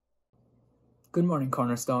Good morning,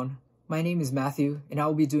 Cornerstone. My name is Matthew, and I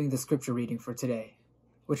will be doing the scripture reading for today,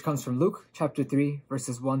 which comes from Luke chapter 3,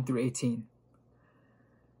 verses 1 through 18.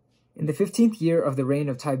 In the 15th year of the reign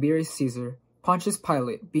of Tiberius Caesar, Pontius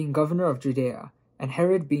Pilate being governor of Judea, and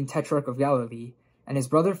Herod being tetrarch of Galilee, and his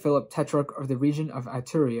brother Philip tetrarch of the region of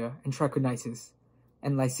Iturea and Trachonitis,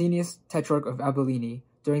 and Licinius tetrarch of Abilene,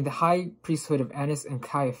 during the high priesthood of Annas and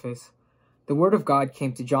Caiaphas, the word of God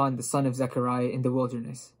came to John the son of Zechariah in the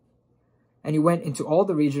wilderness. And he went into all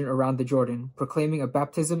the region around the Jordan, proclaiming a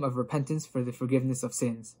baptism of repentance for the forgiveness of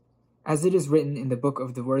sins. As it is written in the book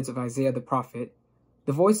of the words of Isaiah the prophet,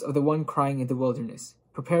 the voice of the one crying in the wilderness,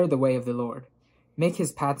 prepare the way of the Lord, make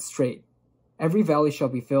his path straight. Every valley shall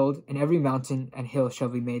be filled, and every mountain and hill shall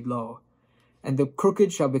be made low. And the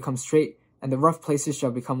crooked shall become straight, and the rough places shall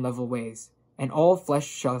become level ways, and all flesh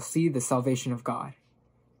shall see the salvation of God.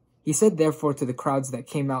 He said therefore to the crowds that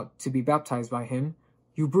came out to be baptized by him,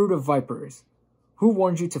 You brood of vipers, who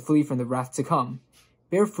warned you to flee from the wrath to come?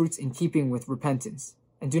 Bear fruits in keeping with repentance,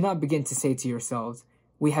 and do not begin to say to yourselves,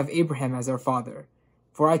 We have Abraham as our father.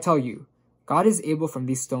 For I tell you, God is able from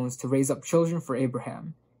these stones to raise up children for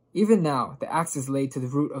Abraham. Even now the axe is laid to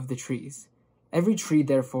the root of the trees. Every tree,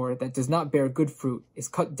 therefore, that does not bear good fruit is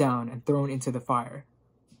cut down and thrown into the fire.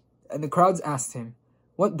 And the crowds asked him,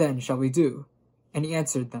 What then shall we do? And he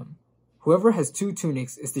answered them, Whoever has 2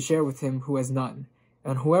 tunics is to share with him who has none,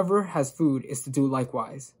 and whoever has food is to do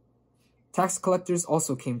likewise. Tax collectors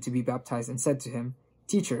also came to be baptized and said to him,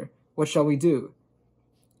 Teacher, what shall we do?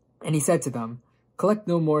 And he said to them, Collect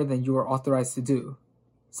no more than you are authorized to do.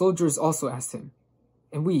 Soldiers also asked him,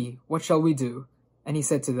 And we, what shall we do? And he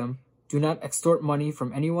said to them, Do not extort money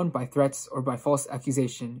from anyone by threats or by false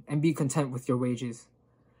accusation, and be content with your wages.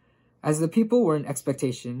 As the people were in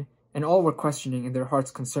expectation, and all were questioning in their hearts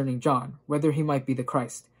concerning John, whether he might be the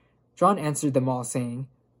Christ, John answered them all, saying,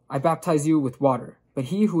 I baptize you with water, but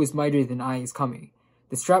he who is mightier than I is coming,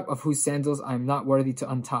 the strap of whose sandals I am not worthy to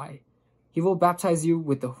untie. He will baptize you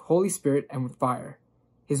with the Holy Spirit and with fire.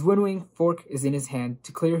 His winnowing fork is in his hand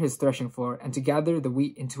to clear his threshing floor and to gather the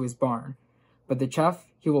wheat into his barn, but the chaff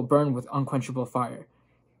he will burn with unquenchable fire.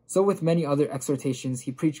 So with many other exhortations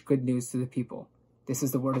he preached good news to the people. This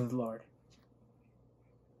is the word of the Lord.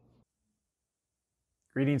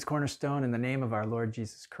 Greetings, Cornerstone, in the name of our Lord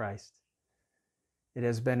Jesus Christ. It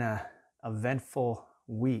has been an eventful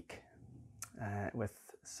week with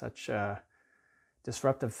such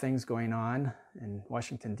disruptive things going on in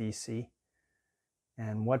Washington, D.C.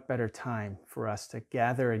 And what better time for us to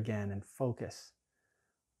gather again and focus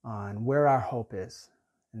on where our hope is,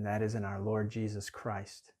 and that is in our Lord Jesus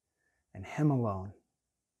Christ and Him alone.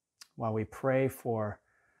 While we pray for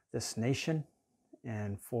this nation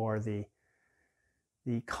and for the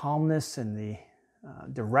calmness and the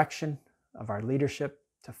direction of our leadership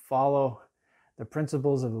to follow the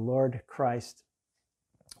principles of the Lord Christ,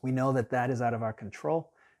 we know that that is out of our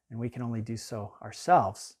control, and we can only do so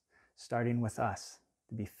ourselves, starting with us,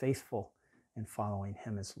 to be faithful in following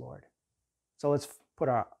Him as Lord. So let's put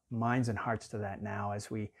our minds and hearts to that now as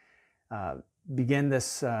we begin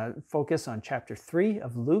this focus on chapter 3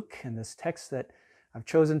 of Luke, and this text that I've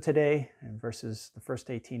chosen today, and the first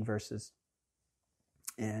 18 verses,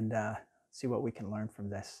 and see what we can learn from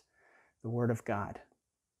this, the Word of God.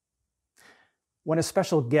 When a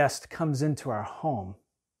special guest comes into our home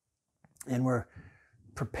and we're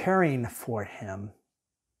preparing for him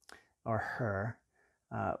or her,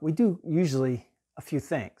 we do usually a few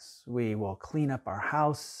things. We will clean up our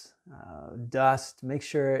house, dust, make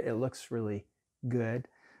sure it looks really good.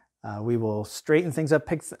 We will straighten things up,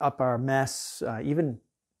 pick up our mess, even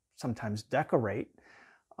sometimes decorate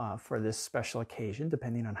for this special occasion,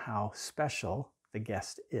 depending on how special the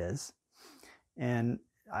guest is. And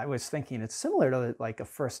I was thinking it's similar to like a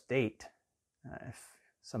first date, if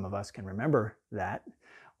some of us can remember that,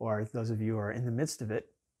 or those of you who are in the midst of it.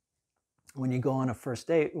 When you go on a first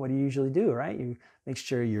date, what do you usually do, right? You make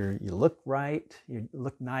sure you look right, you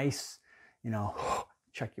look nice,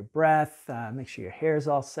 check your breath, make sure your hair's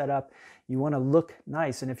all set up. You want to look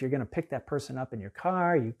nice. And if you're going to pick that person up in your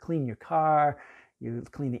car, you clean your car, you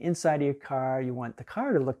clean the inside of your car. You want the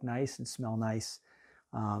car to look nice and smell nice.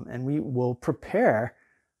 And we will prepare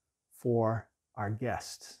for our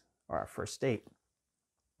guests or our first date.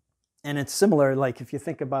 And it's similar, like if you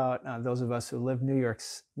think about those of us who live near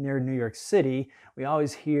New York City, we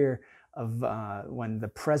always hear of when the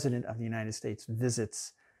President of the United States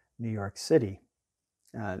visits New York City.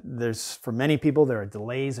 For many people, there are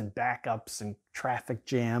delays and backups and traffic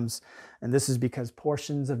jams, and this is because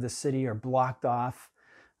portions of the city are blocked off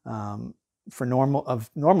for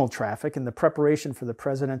normal traffic, and the preparation for the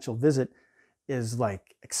presidential visit is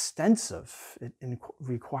like extensive. It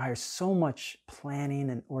requires so much planning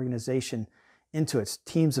and organization into it.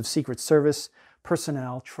 Teams of Secret Service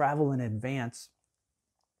personnel travel in advance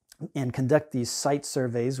and conduct these site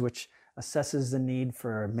surveys, which assesses the need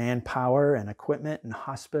for manpower and equipment and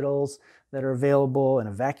hospitals that are available and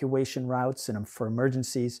evacuation routes and for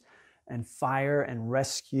emergencies, and fire and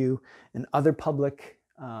rescue and other public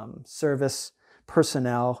service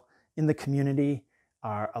personnel in the community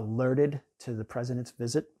are alerted to the president's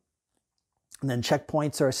visit. And then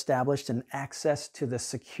checkpoints are established and access to the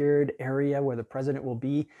secured area where the president will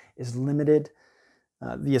be is limited.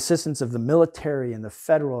 The assistance of the military and the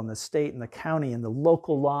federal and the state and the county and the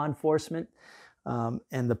local law enforcement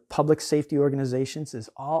and the public safety organizations is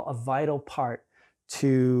all a vital part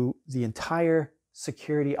to the entire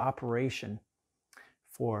security operation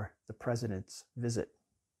for the president's visit.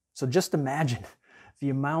 So just imagine the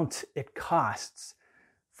amount it costs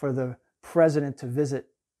for the president to visit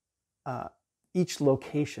each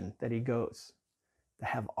location that he goes, to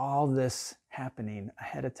have all this happening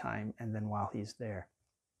ahead of time and then while he's there.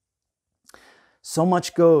 So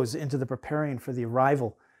much goes into the preparing for the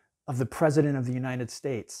arrival of the President of the United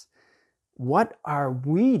States. What are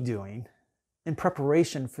we doing in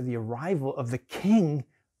preparation for the arrival of the King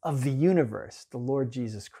of the universe, the Lord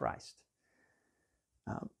Jesus Christ?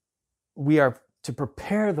 We are to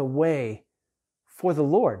prepare the way for the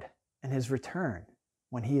Lord and his return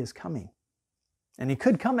when he is coming. And he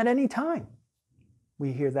could come at any time.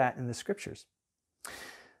 We hear that in the scriptures.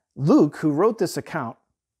 Luke, who wrote this account,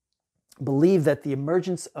 believed that the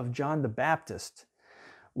emergence of John the Baptist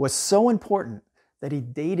was so important that he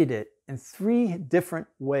dated it in 3 different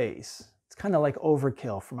ways. It's kind of like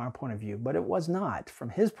overkill from our point of view, but it was not from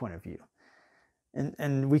his point of view.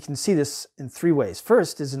 And we can see this in 3 ways.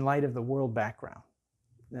 First is in light of the world background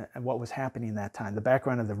and what was happening in that time. The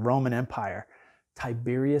background of the Roman Empire.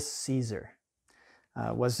 Tiberius Caesar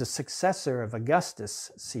was the successor of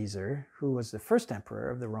Augustus Caesar, who was the first emperor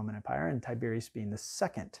of the Roman Empire, and Tiberius being the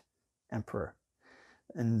second emperor.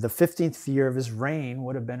 And the 15th year of his reign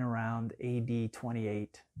would have been around AD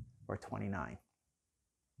 28 or 29.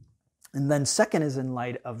 And then second is in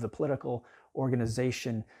light of the political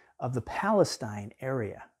organization of the Palestine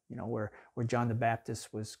area, where John the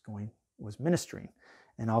Baptist was ministering,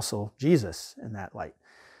 and also Jesus in that light.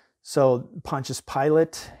 So Pontius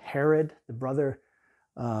Pilate, Herod,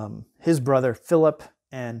 his brother Philip,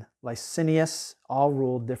 and Licinius all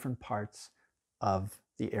ruled different parts of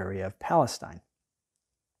the area of Palestine.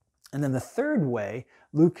 And then the third way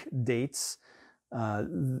Luke dates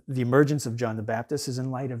the emergence of John the Baptist is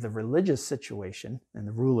in light of the religious situation and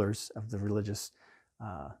the rulers of the religious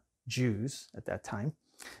Jews at that time.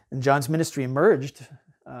 And John's ministry emerged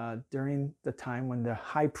during the time when the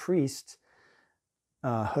high priesthood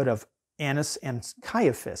of Annas and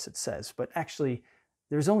Caiaphas, it says. But actually,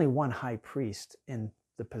 there's only one high priest in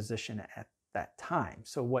the position at that time.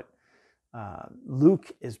 So what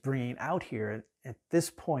Luke is bringing out here at this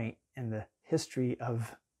point in the history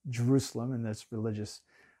of Jerusalem in this religious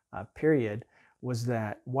period was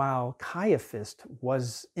that while Caiaphas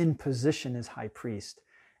was in position as high priest,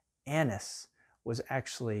 Annas was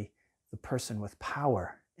actually the person with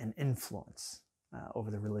power and influence over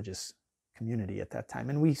the religious community at that time.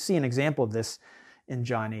 And we see an example of this in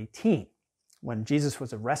John 18. When Jesus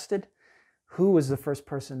was arrested, who was the first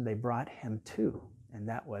person they brought him to? And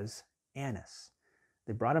that was Annas.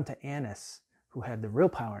 They brought him to Annas, who had the real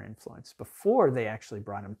power and influence, before they actually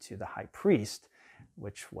brought him to the high priest,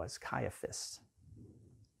 which was Caiaphas.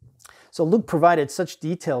 So Luke provided such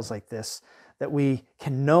details like this that we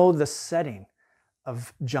can know the setting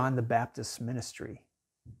of John the Baptist's ministry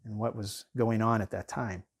and what was going on at that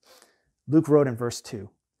time. Luke wrote in verse 2,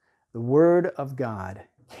 "The word of God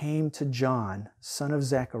came to John, son of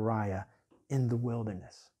Zechariah, in the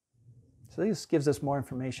wilderness." So this gives us more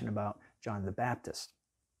information about John the Baptist.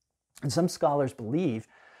 And some scholars believe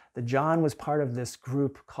that John was part of this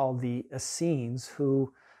group called the Essenes,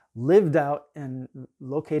 who lived out and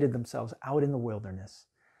located themselves out in the wilderness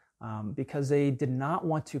because they did not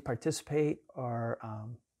want to participate or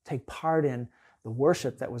take part in the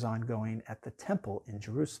worship that was ongoing at the temple in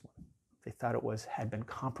Jerusalem. They thought it had been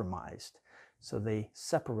compromised, so they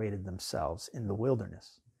separated themselves in the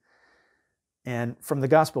wilderness. And from the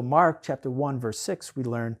Gospel of Mark, chapter 1, verse 6, we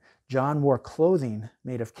learn John wore clothing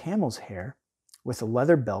made of camel's hair with a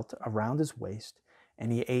leather belt around his waist,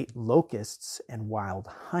 and he ate locusts and wild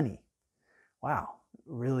honey. Wow,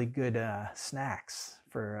 really good snacks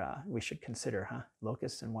we should consider, huh?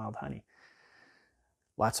 Locusts and wild honey.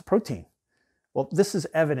 Lots of protein. Well, this is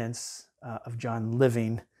evidence of John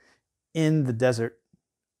living in the desert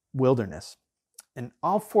wilderness. And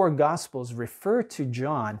all four Gospels refer to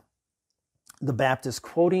John the Baptist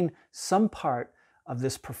quoting some part of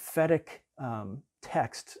this prophetic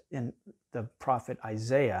text in the prophet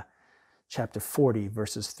Isaiah, chapter 40,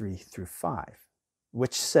 verses 3 through 5,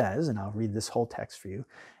 which says, and I'll read this whole text for you,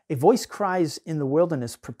 "A voice cries in the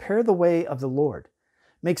wilderness, prepare the way of the Lord.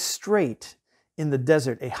 Make straight in the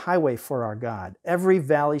desert a highway for our God. Every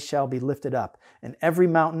valley shall be lifted up, and every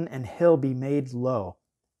mountain and hill be made low.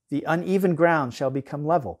 The uneven ground shall become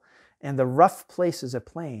level, and the rough places a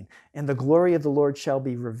plain, and the glory of the Lord shall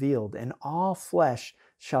be revealed, and all flesh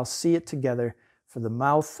shall see it together, for the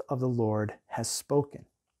mouth of the Lord has spoken."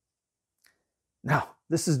 Now,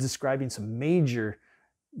 this is describing some major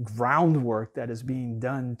groundwork that is being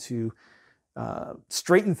done to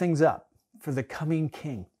straighten things up for the coming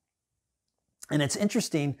king. And it's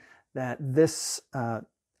interesting that this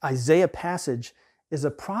Isaiah passage is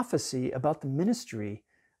a prophecy about the ministry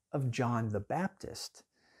of John the Baptist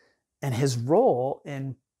and his role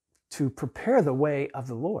in to prepare the way of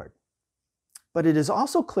the Lord. But it is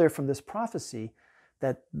also clear from this prophecy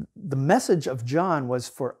that the message of John was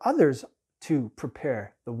for others to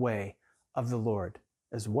prepare the way of the Lord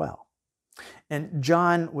as well. And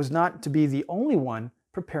John was not to be the only one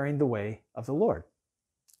preparing the way of the Lord.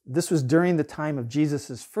 This was during the time of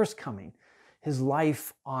Jesus' first coming, his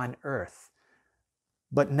life on earth.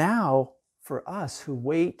 But now, for us who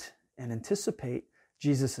wait and anticipate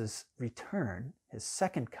Jesus' return, his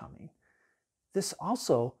second coming, this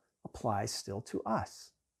also applies still to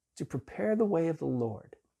us, to prepare the way of the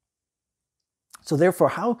Lord. So therefore,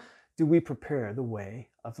 how do we prepare the way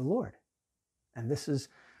of the Lord? And this is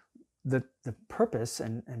the purpose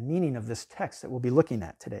and meaning of this text that we'll be looking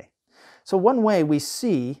at today. So one way we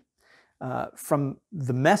see from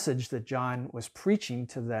the message that John was preaching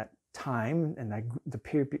to that time and the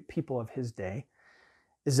people of his day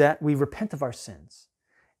is that we repent of our sins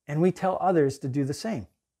and we tell others to do the same.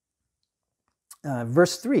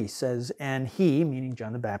 Verse 3 says, "And he," meaning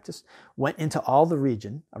John the Baptist, "went into all the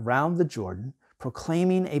region around the Jordan,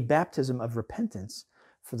 proclaiming a baptism of repentance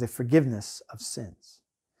for the forgiveness of sins."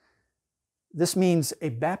 This means a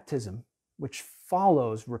baptism which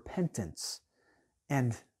follows repentance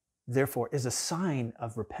and therefore is a sign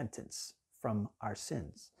of repentance from our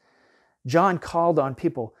sins. John called on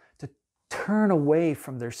people to turn away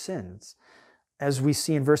from their sins. As we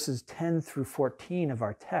see in verses 10 through 14 of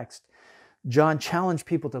our text, John challenged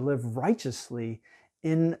people to live righteously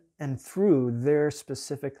in and through their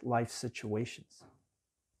specific life situations.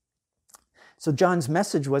 So John's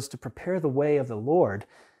message was to prepare the way of the Lord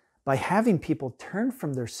by having people turn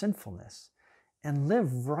from their sinfulness and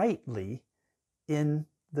live rightly in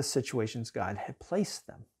the situations God had placed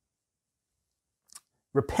them.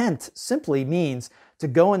 Repent simply means to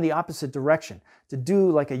go in the opposite direction, to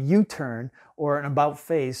do like a U-turn or an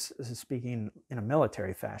about-face, this is speaking in a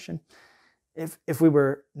military fashion. If we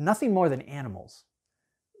were nothing more than animals,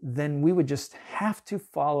 then we would just have to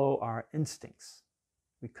follow our instincts.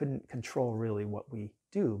 We couldn't control really what we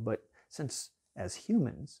do, but since as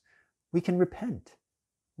humans, we can repent.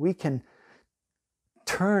 We can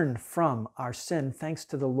turn from our sin thanks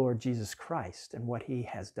to the Lord Jesus Christ and what he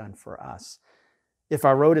has done for us. If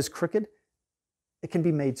our road is crooked, it can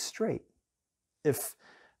be made straight. If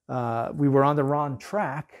we were on the wrong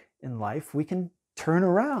track in life, we can turn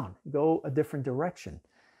around, go a different direction.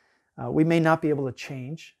 We may not be able to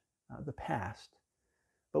change the past,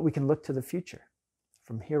 but we can look to the future.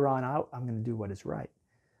 From here on out, I'm going to do what is right.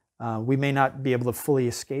 We may not be able to fully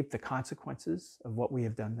escape the consequences of what we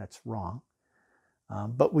have done that's wrong,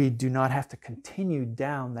 but we do not have to continue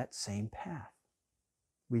down that same path.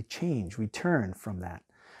 We change, we turn from that.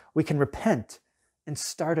 We can repent and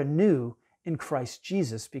start anew in Christ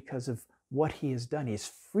Jesus because of what he has done. He has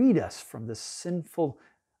freed us from this sinful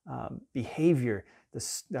behavior,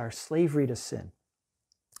 our slavery to sin.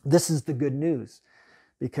 This is the good news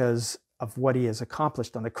because of what he has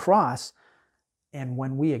accomplished on the cross. And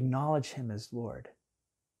when we acknowledge him as Lord,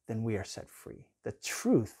 then we are set free. The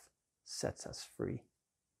truth sets us free.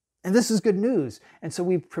 And this is good news. And so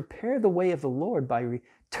we prepare the way of the Lord by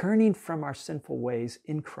returning from our sinful ways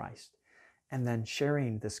in Christ and then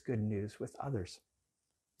sharing this good news with others.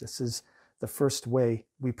 This is the first way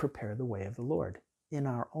we prepare the way of the Lord in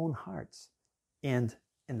our own hearts and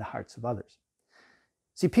in the hearts of others.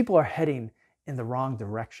 See, people are heading in the wrong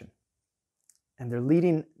direction. And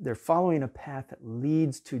they're following a path that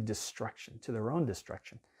leads to destruction, to their own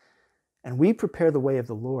destruction. And we prepare the way of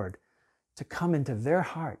the Lord to come into their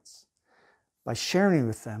hearts by sharing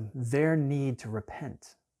with them their need to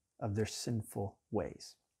repent of their sinful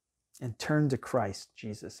ways and turn to Christ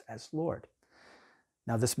Jesus as Lord.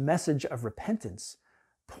 Now, this message of repentance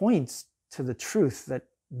points to the truth that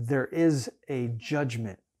there is a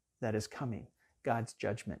judgment that is coming, God's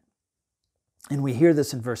judgment. And we hear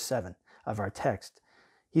this in verse 7 of our text.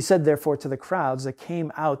 He said, therefore, to the crowds that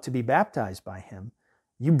came out to be baptized by him,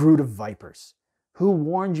 you brood of vipers, who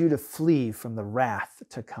warned you to flee from the wrath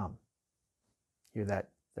to come? Hear that?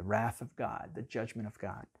 The wrath of God, the judgment of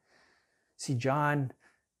God. See, John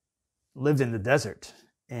lived in the desert,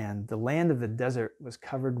 and the land of the desert was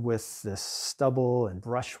covered with this stubble and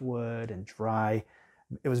brushwood and dry.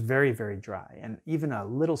 It was very, very dry. And even a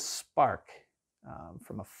little spark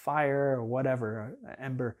from a fire or whatever, an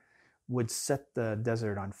ember, would set the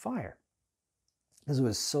desert on fire because it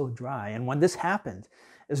was so dry. And when this happened,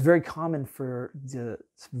 it was very common for the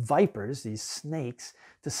vipers, these snakes,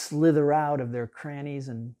 to slither out of their crannies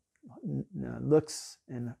and nooks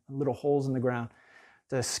and little holes in the ground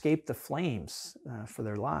to escape the flames for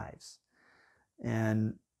their lives.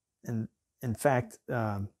 And in fact,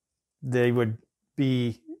 they would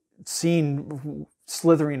be seen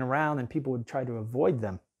slithering around and people would try to avoid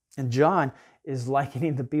them. And John is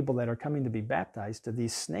likening the people that are coming to be baptized to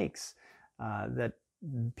these snakes that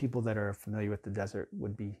people that are familiar with the desert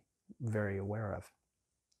would be very aware of.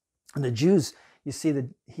 And the Jews, you see that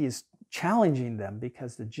he is challenging them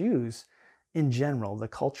because the Jews, in general, the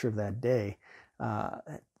culture of that day,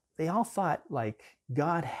 they all thought like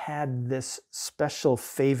God had this special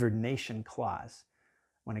favored nation clause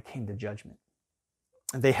when it came to judgment.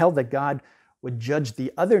 And they held that God would judge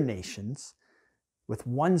the other nations with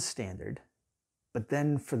one standard, but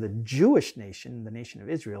then for the Jewish nation, the nation of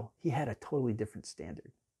Israel, he had a totally different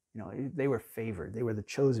standard. You know, they were favored. They were the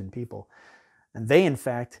chosen people. And they, in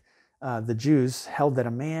fact, the Jews held that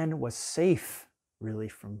a man was safe, really,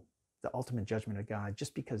 from the ultimate judgment of God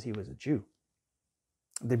just because he was a Jew.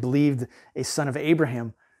 They believed a son of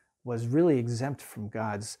Abraham was really exempt from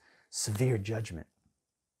God's severe judgment.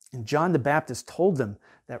 And John the Baptist told them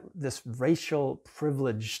that this racial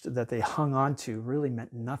privilege that they hung on to really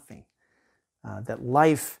meant nothing. That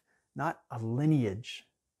life, not a lineage,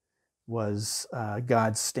 was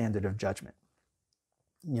God's standard of judgment.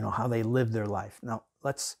 You know, how they lived their life. Now,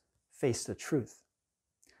 let's face the truth.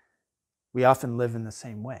 We often live in the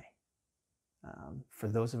same way. For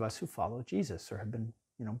those of us who follow Jesus or have been,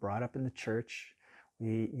 brought up in the church,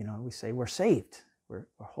 we say we're saved. We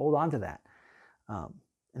hold on to that.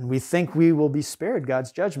 And we think we will be spared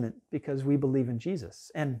God's judgment because we believe in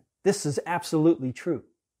Jesus. And this is absolutely true.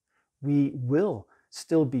 We will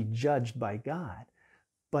still be judged by God,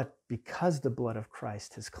 but because the blood of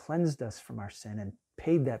Christ has cleansed us from our sin and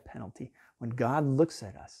paid that penalty, when God looks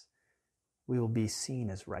at us, we will be seen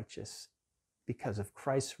as righteous because of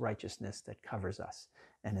Christ's righteousness that covers us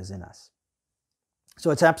and is in us. So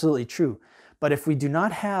it's absolutely true. But if we do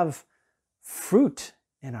not have fruit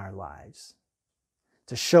in our lives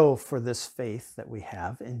to show for this faith that we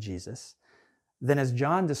have in Jesus, then as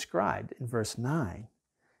John described in verse 9,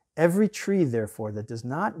 every tree, therefore, that does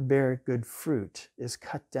not bear good fruit is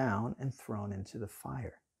cut down and thrown into the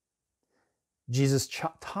fire. Jesus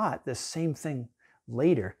taught this same thing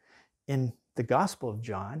later in the Gospel of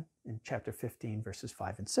John in chapter 15, verses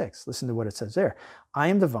 5 and 6. Listen to what it says there. I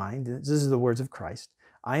am the vine. This is the words of Christ.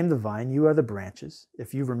 I am the vine. You are the branches.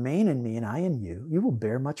 If you remain in me and I in you, you will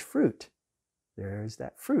bear much fruit. There is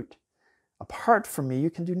that fruit. Apart from me, you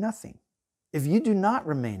can do nothing. If you do not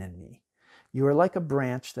remain in me, you are like a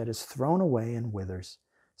branch that is thrown away and withers.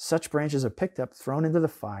 Such branches are picked up, thrown into the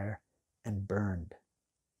fire, and burned.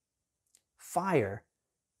 Fire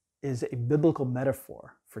is a biblical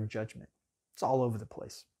metaphor for judgment. It's all over the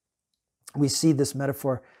place. We see this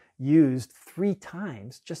metaphor used 3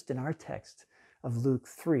 times just in our text of Luke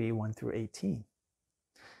 3, 1 through 18.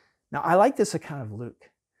 Now, I like this account of Luke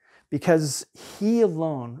because he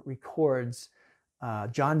alone records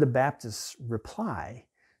John the Baptist's reply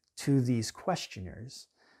to these questioners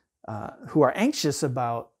who are anxious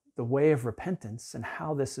about the way of repentance and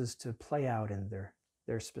how this is to play out in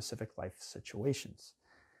their specific life situations.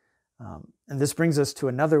 And this brings us to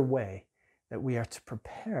another way that we are to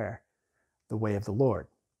prepare the way of the Lord.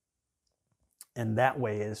 And that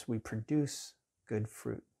way is we produce good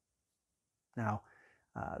fruit. Now,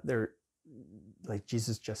 like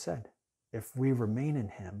Jesus just said, if we remain in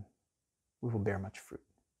him, we will bear much fruit.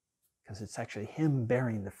 Because it's actually him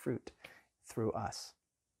bearing the fruit through us.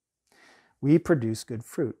 We produce good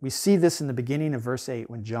fruit. We see this in the beginning of verse 8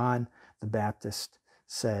 when John the Baptist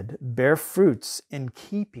said, bear fruits in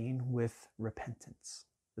keeping with repentance.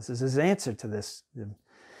 This is his answer to this.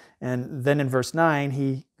 And then in verse 9,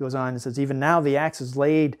 he goes on and says, even now the axe is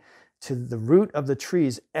laid to the root of the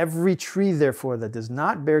trees. Every tree, therefore, that does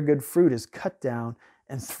not bear good fruit is cut down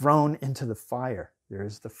and thrown into the fire.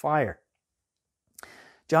 There's the fire.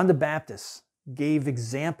 John the Baptist gave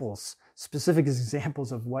examples, specific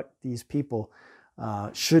examples of what these people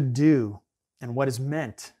should do and what is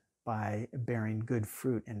meant by bearing good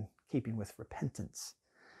fruit and keeping with repentance.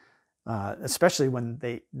 Especially when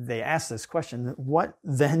they ask this question, what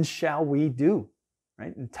then shall we do?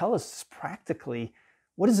 Right? And tell us practically,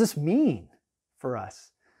 what does this mean for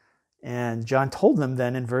us? And John told them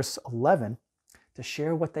then in verse 11 to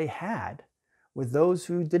share what they had with those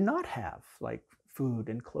who did not have, like food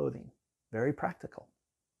and clothing. Very practical.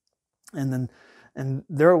 And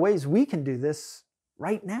there are ways we can do this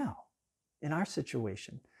right now in our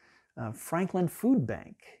situation. Franklin Food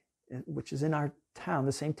Bank, which is in our town,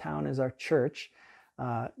 the same town as our church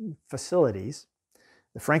facilities.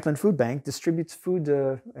 The Franklin Food Bank distributes food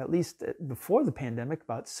to, at least before the pandemic,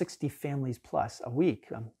 about 60 families plus a week.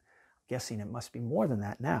 I'm guessing it must be more than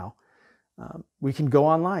that now. We can go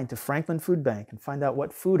online to Franklin Food Bank and find out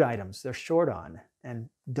what food items they're short on and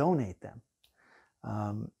donate them.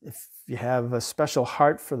 If you have a special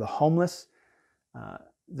heart for the homeless,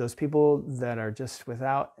 those people that are just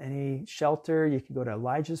without any shelter, you can go to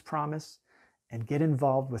Elijah's Promise and get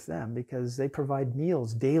involved with them because they provide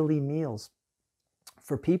meals, daily meals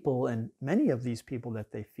for people, and many of these people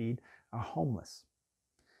that they feed are homeless.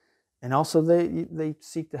 And also they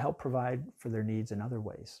seek to help provide for their needs in other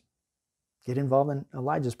ways. Get involved in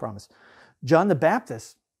Elijah's Promise. John the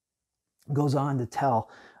Baptist goes on to tell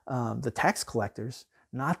the tax collectors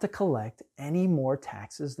not to collect any more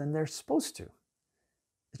taxes than they're supposed to.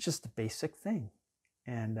 It's just a basic thing.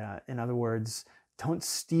 And in other words, don't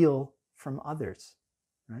steal from others,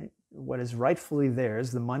 right? What is rightfully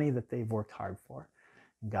theirs, the money that they've worked hard for,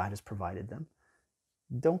 and God has provided them.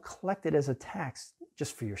 Don't collect it as a tax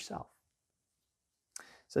just for yourself.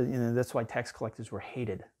 So, that's why tax collectors were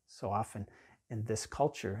hated so often in this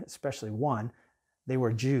culture, especially one, they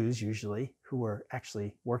were Jews usually who were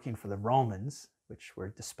actually working for the Romans, which were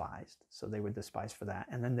despised. So they were despised for that.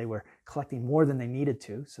 And then they were collecting more than they needed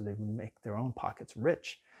to, so they would make their own pockets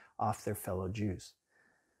rich off their fellow Jews.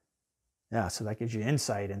 Yeah, so that gives you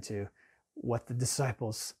insight into what the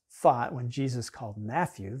disciples thought when Jesus called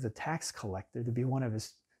Matthew, the tax collector, to be one of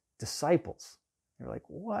his disciples. They're like,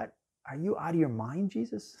 what? Are you out of your mind,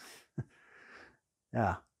 Jesus?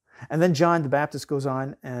 Yeah. And then John the Baptist goes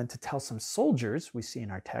on and to tell some soldiers, we see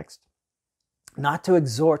in our text, not to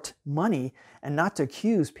extort money and not to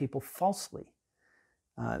accuse people falsely.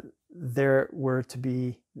 These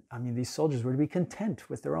soldiers were to be content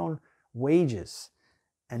with their own wages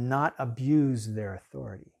and not abuse their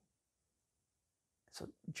authority. So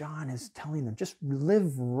John is telling them, just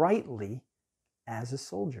live rightly as a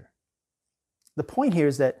soldier. The point here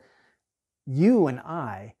is that you and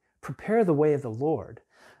I prepare the way of the Lord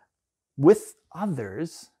with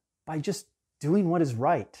others by just doing what is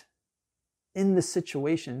right in the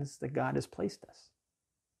situations that God has placed us.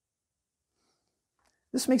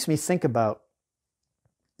 This makes me think about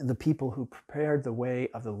the people who prepared the way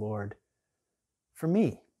of the Lord for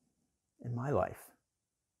me in my life.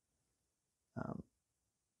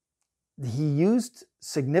 He used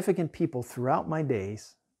significant people throughout my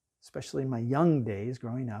days, especially my young days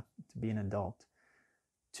growing up to be an adult,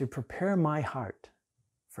 to prepare my heart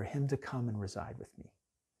for him to come and reside with me.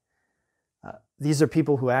 These are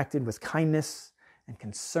people who acted with kindness and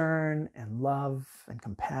concern and love and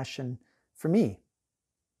compassion for me.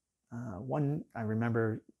 I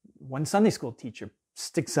remember one Sunday school teacher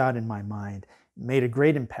sticks out in my mind, made a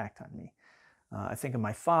great impact on me. I think of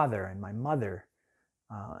my father and my mother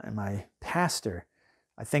and my pastor.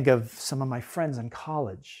 I think of some of my friends in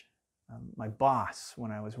college, my boss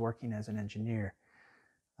when I was working as an engineer,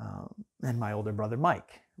 and my older brother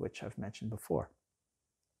Mike, which I've mentioned before.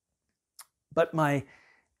 But my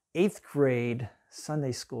 8th grade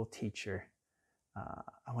Sunday school teacher,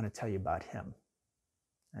 I want to tell you about him.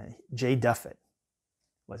 Jay Duffett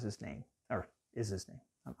was his name, or is his name.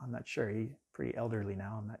 I'm not sure. He's pretty elderly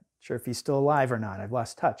now. I'm not sure if he's still alive or not. I've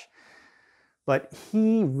lost touch. But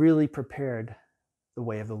he really prepared the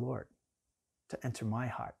way of the Lord to enter my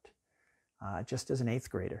heart, just as an 8th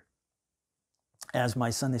grader, as my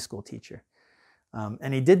Sunday school teacher.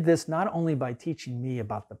 And he did this not only by teaching me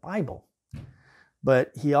about the Bible,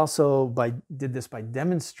 but he also did this by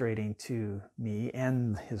demonstrating to me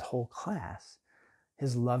and his whole class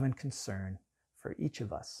his love and concern for each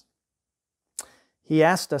of us. He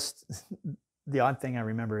asked us, the odd thing I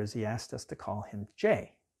remember is he asked us to call him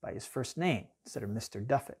Jay by his first name instead of Mr.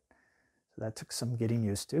 Duffett. So that took some getting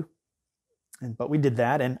used to. But we did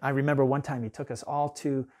that. And I remember one time he took us all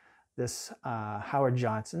to this Howard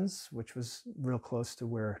Johnson's, which was real close to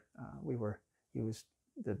where we were. He was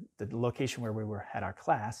the location where we had our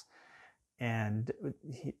class. And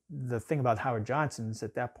the thing about Howard Johnson's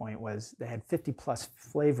at that point was they had 50 plus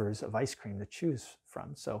flavors of ice cream to choose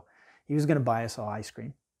from. So he was going to buy us all ice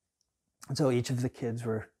cream. And so each of the kids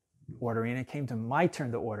were ordering. It came to my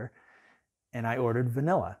turn to order, and I ordered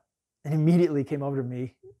vanilla. And immediately came over to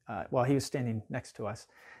me while he was standing next to us.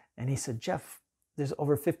 And he said, "Jeff, there's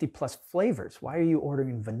over 50 plus flavors. Why are you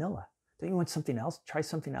ordering vanilla? Don't you want something else? Try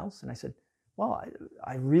something else?" And I said, "Well,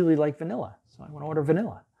 I really like vanilla, so I want to order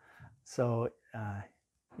vanilla." So,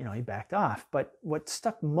 he backed off. But what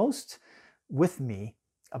stuck most with me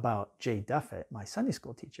about Jay Duffett, my Sunday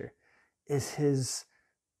school teacher, is his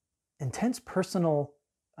intense personal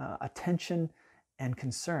attention and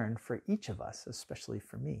concern for each of us, especially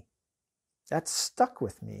for me. That stuck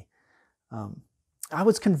with me. I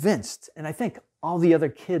was convinced, and I think all the other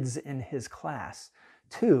kids in his class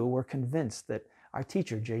too were convinced that our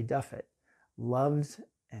teacher, Jay Duffett, loved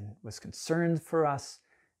and was concerned for us,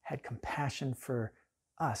 had compassion for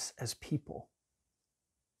us as people,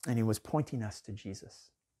 and he was pointing us to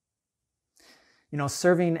Jesus.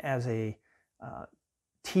 Serving as a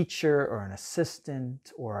teacher or an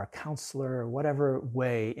assistant or a counselor or whatever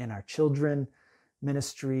way in our children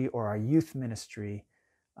ministry or our youth ministry,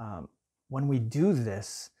 when we do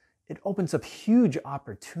this, it opens up huge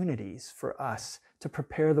opportunities for us to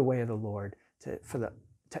prepare the way of the Lord to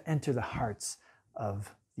enter the hearts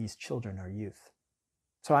of these children or youth.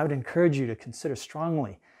 So I would encourage you to consider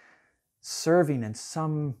strongly serving in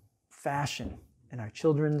some fashion in our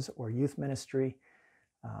children's or youth ministry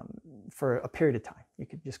for a period of time. You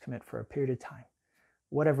could just commit for a period of time.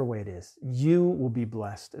 Whatever way it is, you will be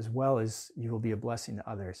blessed as well as you will be a blessing to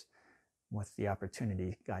others with the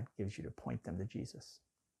opportunity God gives you to point them to Jesus.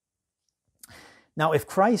 Now, if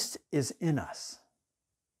Christ is in us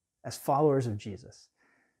as followers of Jesus,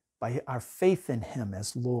 by our faith in him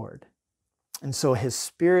as Lord, and so his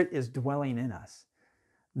Spirit is dwelling in us,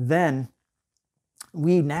 then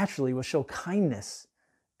we naturally will show kindness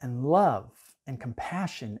and love and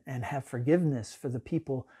compassion and have forgiveness for the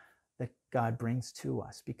people that God brings to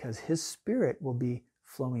us, because his Spirit will be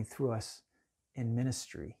flowing through us in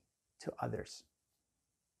ministry to others.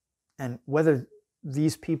 And whether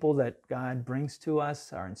these people that God brings to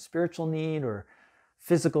us are in spiritual need or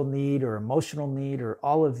physical need or emotional need or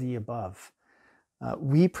all of the above,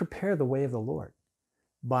 we prepare the way of the Lord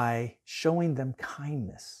by showing them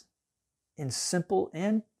kindness in simple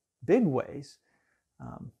and big ways.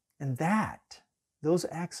 And those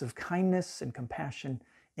acts of kindness and compassion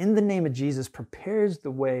in the name of Jesus prepares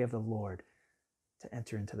the way of the Lord to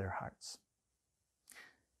enter into their hearts.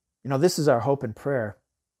 This is our hope and prayer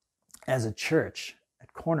as a church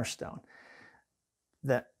at Cornerstone,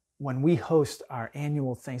 that when we host our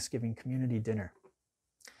annual Thanksgiving community dinner,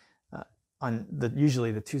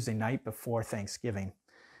 usually the Tuesday night before Thanksgiving,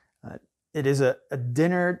 it is a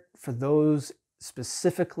dinner for those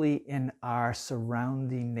specifically in our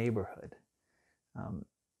surrounding neighborhood.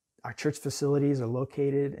 Our church facilities are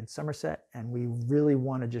located in Somerset, and we really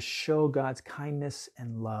want to just show God's kindness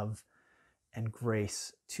and love and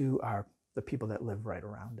grace to the people that live right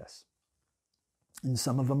around us. And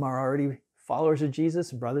some of them are already followers of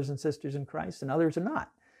Jesus, brothers and sisters in Christ, and others are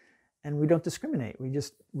not. And we don't discriminate. We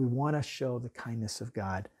want to show the kindness of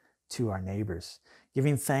God to our neighbors,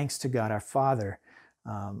 giving thanks to God our Father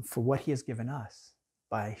for what he has given us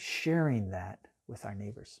by sharing that with our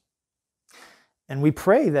neighbors. And we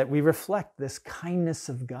pray that we reflect this kindness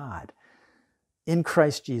of God in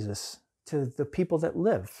Christ Jesus to the people that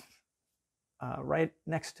live right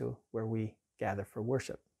next to where we gather for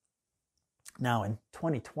worship. Now, in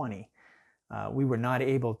 2020, we were not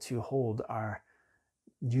able to hold our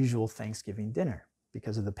usual Thanksgiving dinner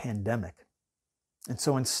because of the pandemic. And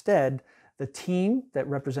so instead, the team that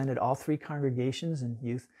represented all three congregations and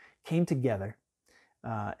youth came together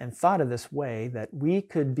and thought of this way that we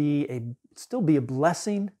could still be a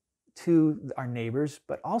blessing to our neighbors,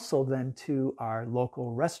 but also then to our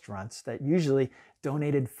local restaurants that usually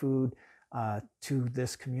donated food to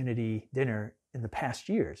this community dinner in the past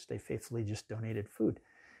years. They faithfully just donated food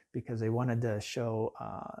because they wanted to show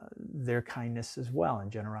their kindness as well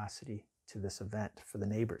and generosity to this event for the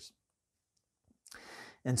neighbors.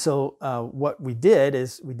 And so what we did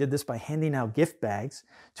is we did this by handing out gift bags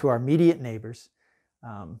to our immediate neighbors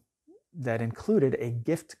that included a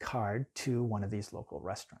gift card to one of these local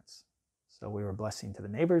restaurants. So we were a blessing to the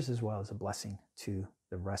neighbors as well as a blessing to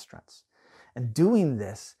the restaurants. And doing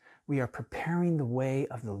this, we are preparing the way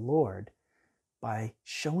of the Lord by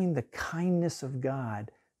showing the kindness of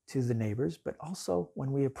God to the neighbors, but also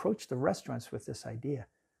when we approached the restaurants with this idea,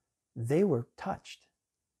 they were touched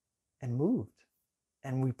and moved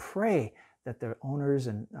And we pray that the owners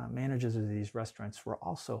and managers of these restaurants were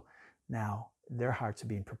also now, their hearts are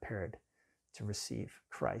being prepared to receive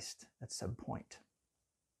Christ at some point.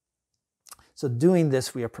 So doing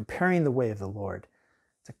this, we are preparing the way of the Lord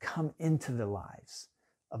to come into the lives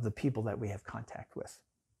of the people that we have contact with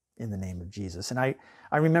in the name of Jesus. And I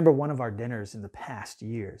remember one of our dinners in the past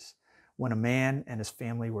years when a man and his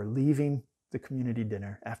family were leaving the community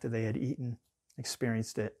dinner after they had eaten,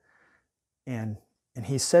 experienced it, and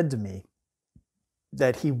he said to me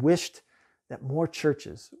that he wished that more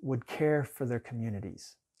churches would care for their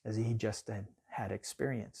communities as he just then had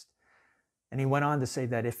experienced. And he went on to say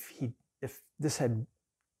that if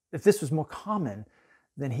this was more common,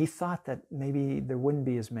 then he thought that maybe there wouldn't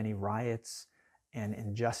be as many riots and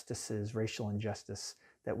injustices, racial injustice,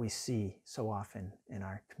 that we see so often in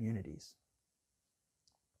our communities.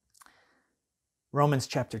 Romans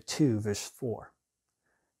chapter 2, verse 4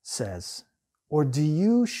 says, "Or do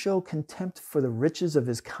you show contempt for the riches of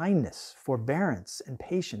his kindness, forbearance, and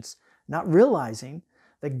patience, not realizing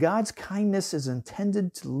that God's kindness is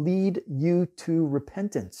intended to lead you to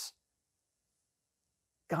repentance?"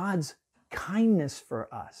 God's kindness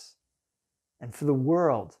for us and for the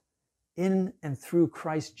world in and through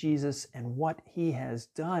Christ Jesus and what he has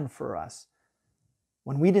done for us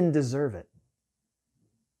when we didn't deserve it,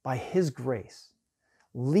 by his grace,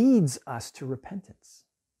 leads us to repentance.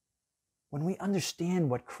 When we understand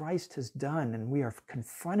what Christ has done and we are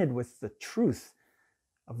confronted with the truth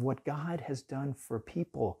of what God has done for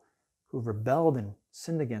people who rebelled and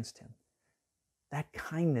sinned against him, that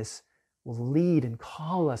kindness will lead and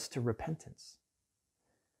call us to repentance.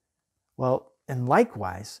 Well, and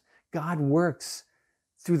likewise, God works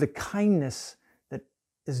through the kindness that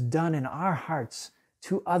is done in our hearts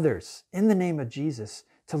to others in the name of Jesus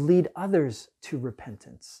to lead others to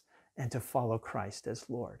repentance and to follow Christ as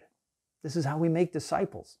Lord. This is how we make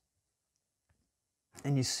disciples.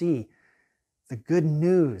 And you see, the good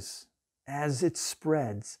news, as it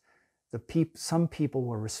spreads, some people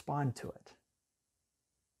will respond to it.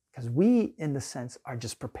 Because we, in the sense, are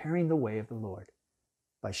just preparing the way of the Lord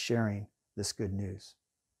by sharing this good news.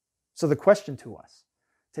 So the question to us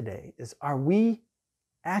today is, are we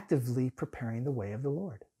actively preparing the way of the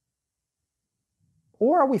Lord?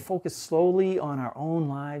 Or are we focused solely on our own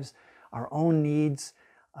lives, our own needs,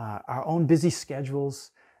 our own busy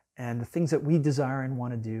schedules, and the things that we desire and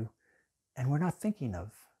want to do, and we're not thinking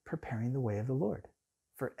of preparing the way of the Lord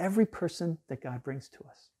for every person that God brings to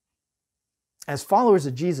us? As followers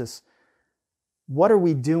of Jesus, what are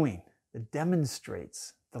we doing that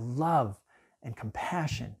demonstrates the love and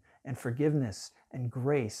compassion and forgiveness and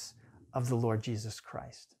grace of the Lord Jesus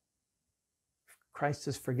Christ? Christ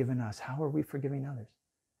has forgiven us. How are we forgiving others?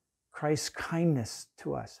 Christ's kindness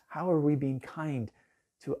to us. How are we being kind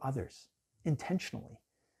to others intentionally?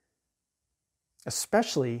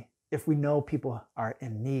 Especially if we know people are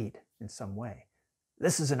in need in some way.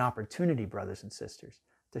 This is an opportunity, brothers and sisters,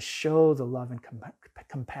 to show the love and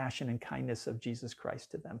compassion and kindness of Jesus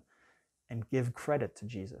Christ to them and give credit to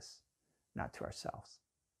Jesus, not to ourselves.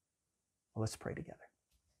 Well, let's pray together.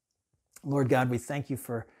 Lord God, we thank you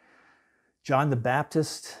for John the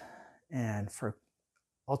Baptist and for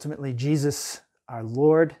ultimately Jesus, our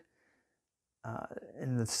Lord,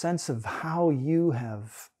 in the sense of how you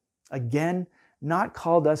have, again, not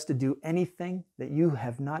called us to do anything that you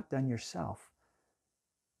have not done yourself.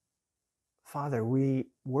 Father, we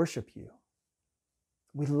worship you.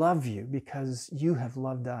 We love you because you have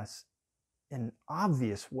loved us in an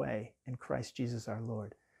obvious way in Christ Jesus our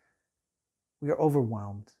Lord. We are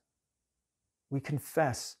overwhelmed. We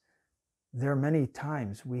confess there are many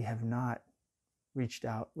times we have not reached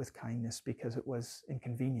out with kindness because it was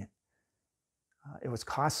inconvenient. It was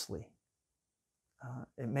costly.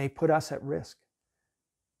 It may put us at risk.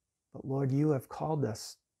 But Lord, you have called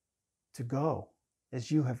us to go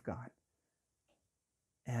as you have gone.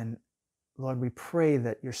 And Lord, we pray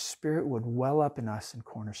that your Spirit would well up in us in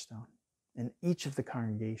Cornerstone, in each of the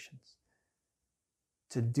congregations,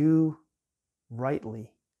 to do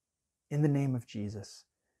rightly in the name of Jesus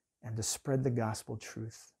and to spread the gospel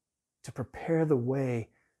truth, to prepare the way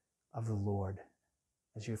of the Lord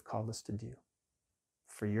as you have called us to do,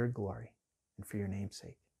 for your glory and for your name's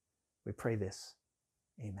sake. We pray this.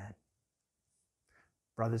 Amen.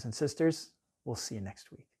 Brothers and sisters, we'll see you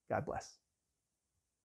next week. God bless.